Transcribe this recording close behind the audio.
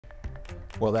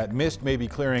Well, that mist may be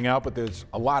clearing out, but there's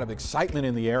a lot of excitement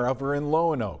in the air over in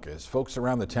Lonoke as folks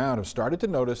around the town have started to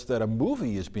notice that a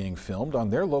movie is being filmed on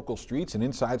their local streets and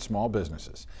inside small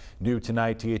businesses. New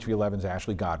tonight, THV 11's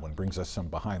Ashley Godwin brings us some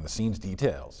behind-the-scenes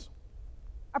details.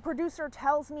 A producer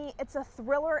tells me it's a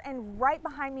thriller, and right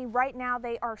behind me right now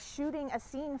they are shooting a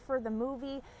scene for the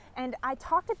movie. And I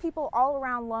talked to people all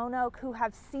around Lonoke who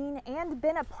have seen and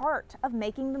been a part of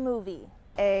making the movie.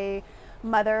 A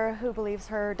mother who believes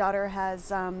her daughter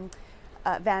has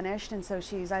vanished, and so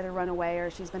she's either run away or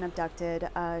she's been abducted.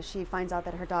 She finds out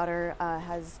that her daughter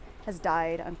has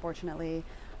died, unfortunately.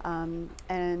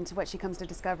 And what she comes to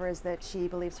discover is that she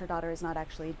believes her daughter is not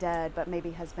actually dead, but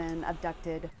maybe has been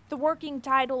abducted. The working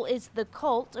title is The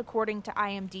Cult, according to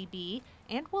IMDb,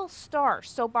 and will star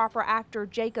soap opera actor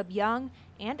Jacob Young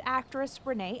and actress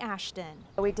Renee Ashton.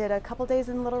 We did a couple days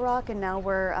in Little Rock, and now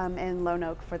we're in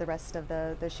Lonoke for the rest of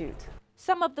the shoot.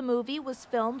 Some of the movie was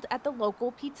filmed at the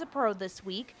local Pizza Pro this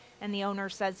week, and the owner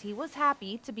says he was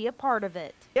happy to be a part of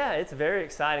it. Yeah, it's very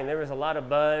exciting. There was a lot of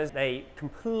buzz. They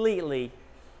completely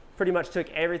pretty much took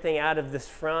everything out of this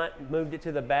front, moved it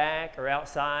to the back or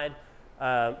outside,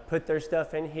 put their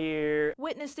stuff in here.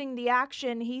 Witnessing the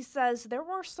action, he says there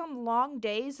were some long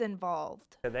days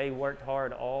involved. They worked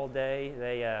hard all day.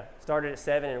 They started at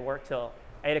 7 and worked till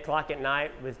 8 o'clock at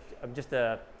night with just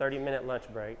a 30-minute lunch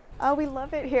break. Oh, we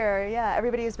love it here. Yeah,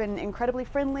 everybody has been incredibly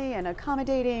friendly and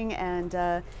accommodating, and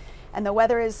the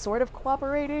weather is sort of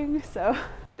cooperating, so.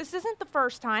 This isn't the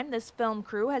first time this film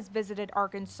crew has visited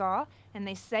Arkansas, and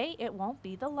they say it won't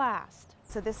be the last.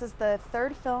 So this is the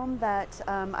third film that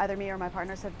either me or my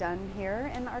partners have done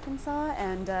here in Arkansas,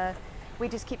 and we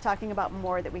just keep talking about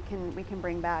more that we can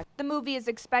bring back. The movie is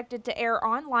expected to air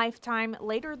on Lifetime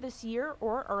later this year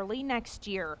or early next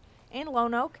year. In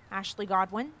Lonoke, Ashley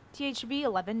Godwin, THV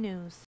 11 News.